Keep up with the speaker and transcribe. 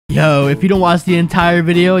Yo, if you don't watch the entire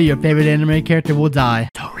video, your favorite anime character will die.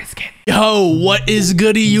 Don't risk it. Yo, what is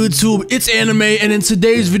goody YouTube? It's Anime, and in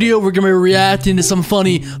today's video, we're gonna be reacting to some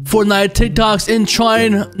funny Fortnite TikToks and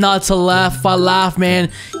trying not to laugh. If I laugh,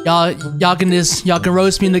 man, y'all can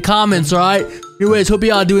roast me in the comments, alright? Anyways, hope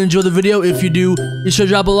y'all do enjoy the video. If you do, be sure to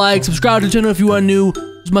drop a like, subscribe to the channel if you are new.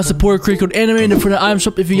 Use my support create code anime in the front of the item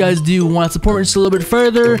shop if you guys do want to support me just a little bit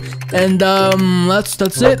further. And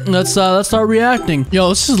that's it. Let's start reacting. Yo,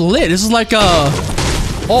 this is lit. This is like a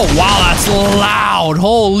oh wow, that's loud.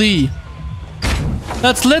 Holy,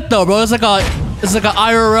 that's lit though, bro. It's like a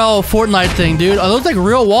IRL Fortnite thing, dude. Are those like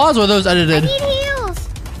real walls or are those edited? I need heals.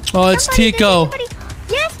 Oh, it's Tico.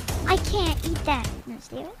 Yes, I can't eat that. No,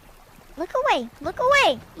 stay away. Look away. Look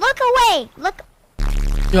away. Look away. Look.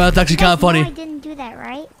 Yo, that's actually kind of funny. I didn't do that,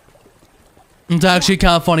 right? It's actually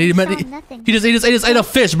kind of funny. He just ate a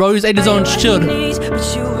fish, bro. He just ate his own shield.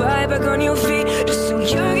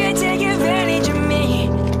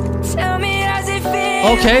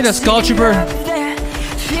 Okay, the Skull Trooper.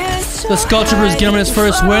 The Skull Trooper's getting him his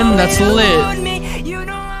first win. That's lit.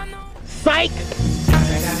 Psych!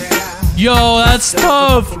 Yo, that's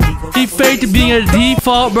tough. He faked being a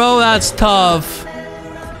default, bro. That's tough.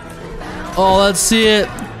 Oh, let's see it.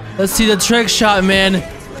 Let's see the trick shot, man.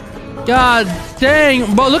 God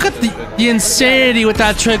dang, bro, look at the insanity with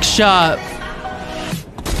that trick shot.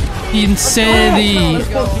 The insanity.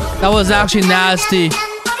 That was actually nasty.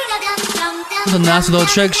 That was a nasty little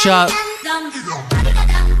trick shot.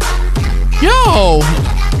 Yo!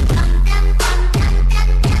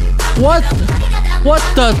 What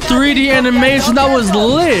the 3D animation? That was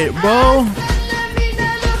lit, bro.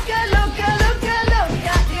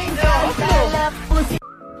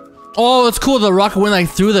 Oh, it's cool. The rocket went like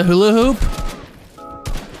through the hula hoop.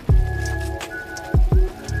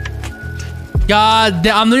 God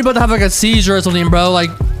damn, I'm literally about to have like a seizure or something, bro. Like,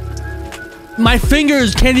 my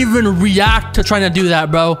fingers can't even react to trying to do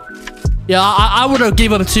that, bro. Yeah, I would have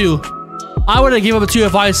gave up too. I would have gave up too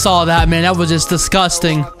if I saw that, man. That was just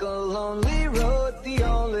disgusting.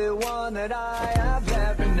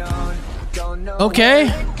 Okay.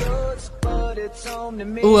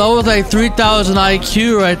 Ooh, that was like 3,000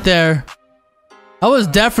 IQ right there. That was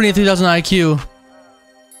definitely 3,000 IQ.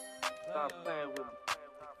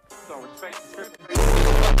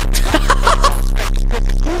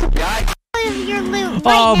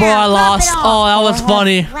 Oh, bro, I lost. Oh, that was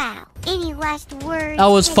funny. Wow. Any last words? That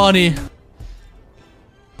was funny.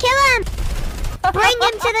 Kill him! Bring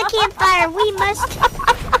him to the campfire. We must.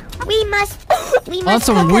 On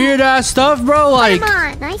some weird ass stuff, bro. Like, come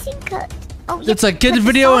on, nice and cooked. Oh, it's a kid's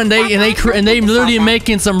video, and they literally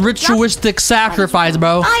making some ritualistic sacrifice,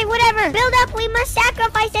 bro. Alright, whatever. Build up. We must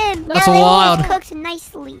sacrifice him. That's wild. Cooked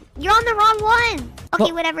nicely. You're on the wrong one.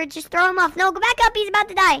 Okay, whatever. Just throw him off. No, go back up. He's about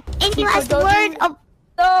to die. Any last word? Oh,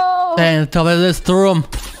 no. Dang, tell me this. Throw him.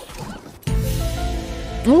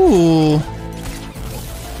 Ooh.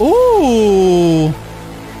 Ooh.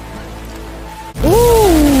 Ooh.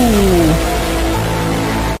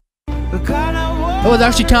 That was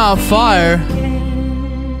actually kind of fire.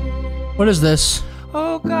 What is this?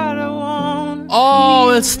 Oh,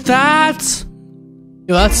 it's that.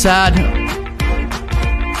 Yo, that's sad.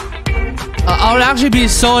 I would actually be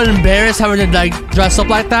so embarrassed having to like dress up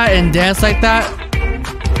like that and dance like that.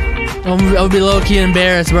 I would be low-key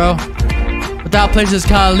embarrassed, bro. But that place is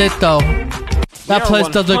kind of lit, though. That place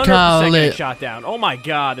does look kind of lit. Shot down. Oh my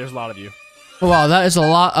God, there's a lot of you. Wow, that is a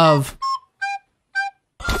lot of.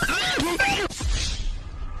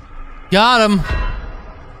 Got him.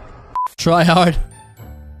 Try hard.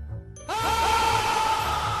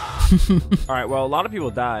 Alright, well, a lot of people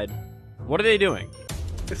died. What are they doing?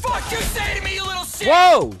 The fuck you say to me, you little shit?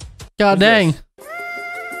 Whoa! God dang.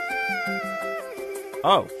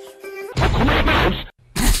 Oh.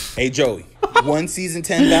 Hey, Joey. One season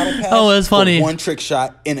 10 battle pass. Oh, that's funny. One trick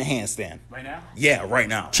shot in a handstand. Right now? Yeah, right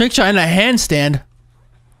now. Trick shot in a handstand.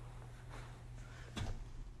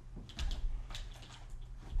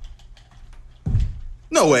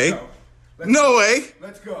 No way. No way.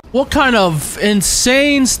 Let's go. What kind of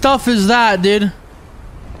insane stuff is that, dude?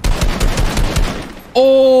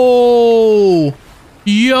 Oh,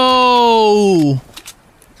 yo.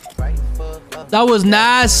 That was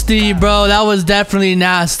nasty, bro. That was definitely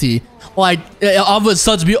nasty. Like, I was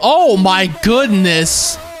such be. Oh my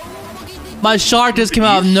goodness. My shark just came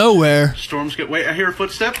out of nowhere. Storms get. Wait, I hear a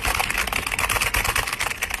footstep.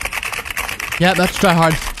 Yeah, that's try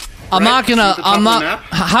hard. I'm not.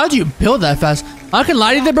 How'd you build that fast? I can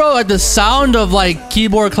lie to you, bro. Like the sound of like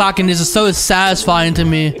keyboard clocking is just so satisfying to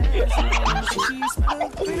me.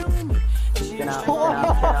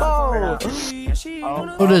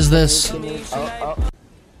 What is this?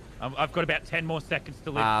 I've got about 10 more seconds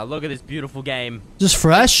to live. Look at this beautiful game. Just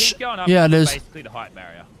fresh? Keep going up Yeah, it is. basically the height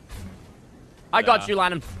barrier. I got you,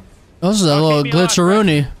 Lanham. This is a little keep me alive,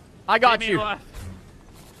 glitch-a-rooney. I got Keep me you. alive.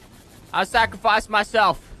 I sacrificed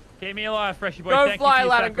myself. Keep me alive, Freshy boy. Go Thank fly, you for your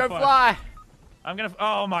Lanham. Go sacrifice. fly. I'm gonna.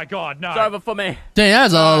 Oh my God, no. It's over for me. Dang,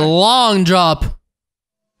 that's a long drop.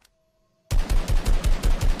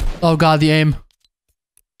 Oh god, the aim.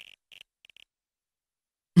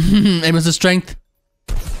 Aim is the strength.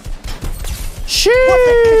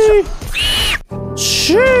 Sheesh.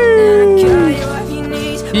 Sheesh.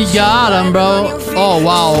 He got him, bro. Oh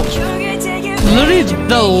wow. Literally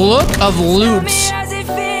the look of loot.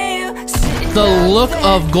 The look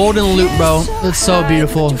of golden loot, bro. It's so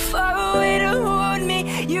beautiful.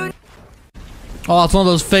 Oh, it's one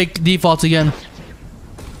of those fake defaults again.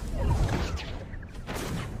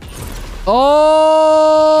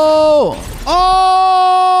 Oh!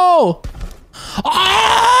 Oh!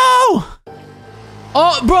 Oh!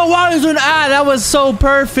 Oh, bro, why was an ad? That was so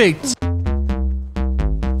perfect.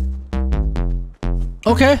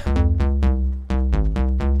 Okay.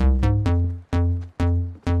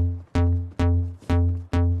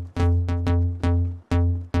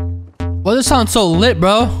 Well, this sounds so lit,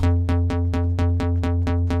 bro.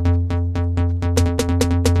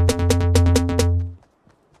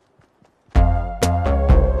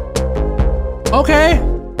 Okay.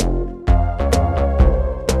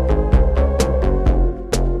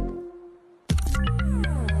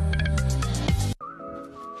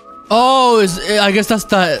 Oh, I guess that's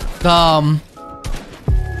the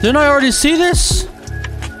didn't I already see this?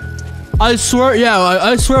 I swear, yeah,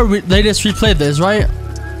 I swear they just replayed this, right?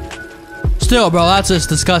 Still, bro, that's just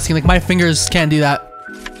disgusting. Like, my fingers can't do that.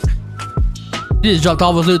 He just dropped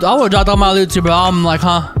all his loot. I would've dropped all my loot too, bro. I'm like,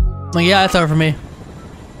 huh? I'm like, yeah, that's over for me.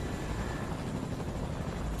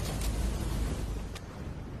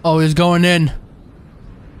 Oh, he's going in.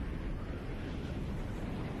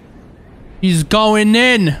 He's going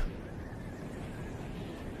in.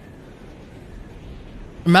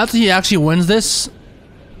 Imagine he actually wins this.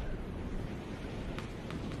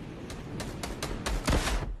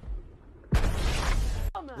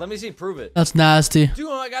 Let me see, prove it. That's nasty. Dude,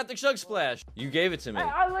 I got the chug splash. You gave it to me.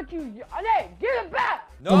 I let you. Hey, give it back.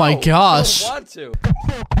 No, Oh my gosh. I don't want to.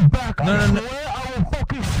 No. I will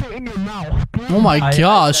fucking shit in your mouth. Oh my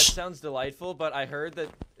gosh. That sounds delightful, but I heard that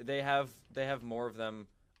they have more of them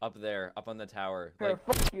up there, up on the tower. Here, Like,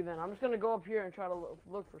 fuck you then. I'm just gonna go up here and try to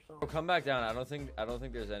look for some. oh, come back down. I don't think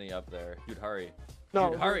there's any up there. Dude, hurry. No,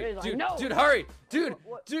 Dude, hurry. there is. Dude, No. dude, hurry. Dude,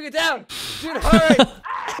 dude, get down. Dude, hurry.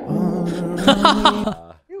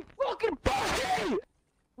 You fucking pussy!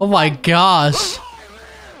 Oh my gosh.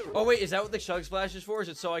 Oh wait, is that what the chug splash is for? Is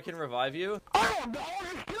it so I can revive you? Oh no,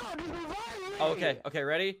 it's good. It's reviving. Oh, okay,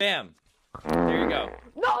 ready? Bam. There you go.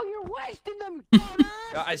 No, you're wasting them.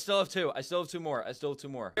 I still have two. I still have two more.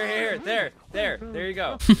 Here, there you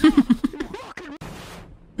go.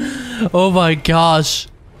 Oh my gosh.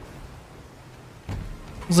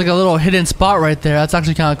 It's like a little hidden spot right there. That's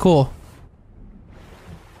actually kind of cool.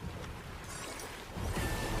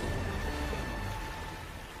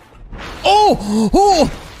 Oh!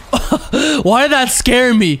 Oh! Why did that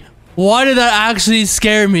scare me? Why did that actually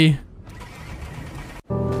scare me?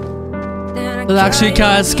 That actually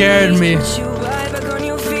kind of scared me.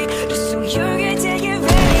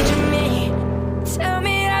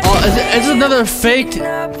 Oh, is it another fake?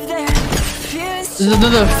 Is it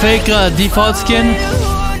another fake default skin?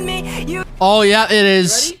 Oh yeah, it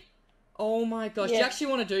is. Ready? Oh my gosh, do you actually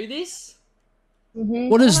want to do this?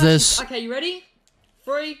 What is this? Okay, you ready?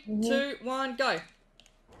 3, 2, 1, go.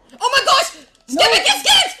 Oh my gosh! Scammer get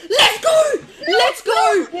scammed! Let's go! Let's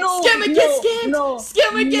go! Scammer get scammed!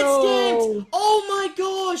 Scammer get scammed! Oh my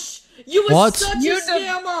gosh! You were What? such a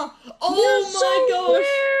scammer! Oh my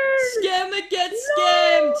gosh! Scammer get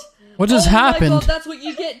scammed! What just Oh my happened? god, that's what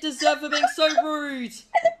you get deserved for being so rude!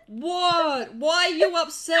 What? Why are you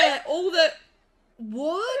upset? All the...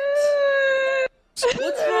 What?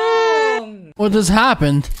 What's wrong? What just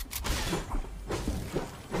happened?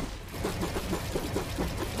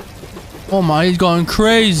 Oh my, he's going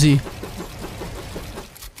crazy.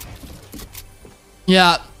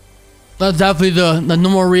 Yeah, that's definitely the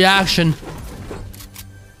normal reaction.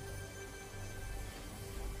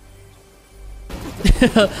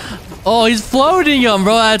 Oh, he's floating him,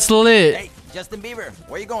 bro. That's lit. Hey, Justin Bieber,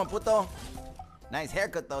 where you going, puto? Nice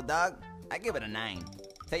haircut, though, dog. I give it a 9.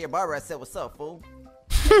 Tell your barber I said what's up, fool.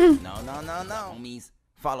 No, homies.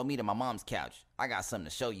 Follow me to my mom's couch. I got something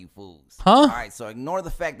to show you fools. Huh? All right, so ignore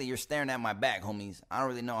the fact that you're staring at my back, homies. I don't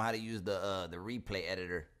really know how to use the replay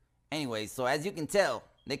editor. Anyway, so as you can tell,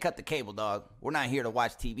 they cut the cable, dog. We're not here to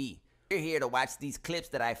watch TV. We're here to watch these clips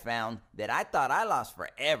that I found that I thought I lost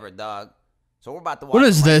forever, dog. So we're about to watch. What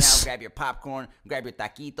is them right this? Now. Grab your popcorn, grab your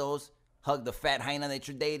taquitos, hug the fat hyena that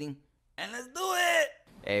you're dating, and let's do it.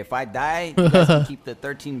 Hey, if I die, you guys can keep the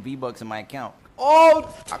 13 V-Bucks in my account.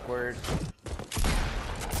 Oh, awkward.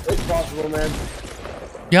 It's possible, man.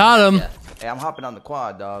 Got him. Yeah. Hey, I'm hopping on the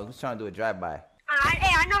quad, dog. Who's trying to do a drive-by?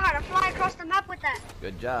 Hey, I know how to fly across the map with that.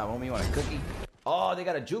 Good job, homie. You want a cookie? Oh, they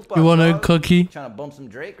got a jukebox. You want a dog. cookie? Trying to bump some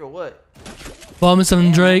Drake or what? Bum some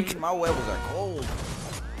Damn, Drake. homie, my webs are cold.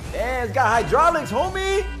 Damn, it's got hydraulics,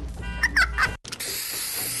 homie.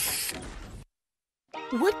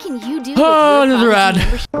 What can you do? Oh, another ad.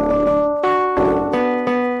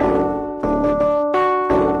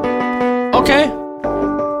 Okay.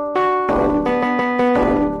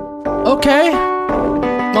 Okay.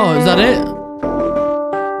 Oh, is that it?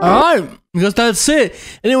 Alright. I guess that's it.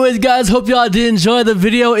 Anyways, guys, hope y'all did enjoy the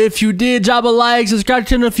video. If you did, drop a like, subscribe to the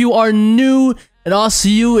channel if you are new, and I'll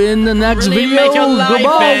see you in the next video.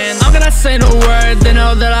 Goodbye. I'm gonna say the word, they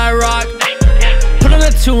know that I rock. Put on the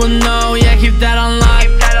 2 and 0, yeah, keep that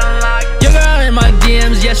unlocked. Your girl in my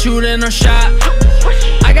DMs, yeah, shooting her shot.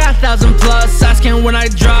 I got 1,000 plus, asking when I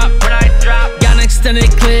drop. Got an extended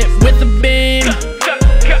clip with the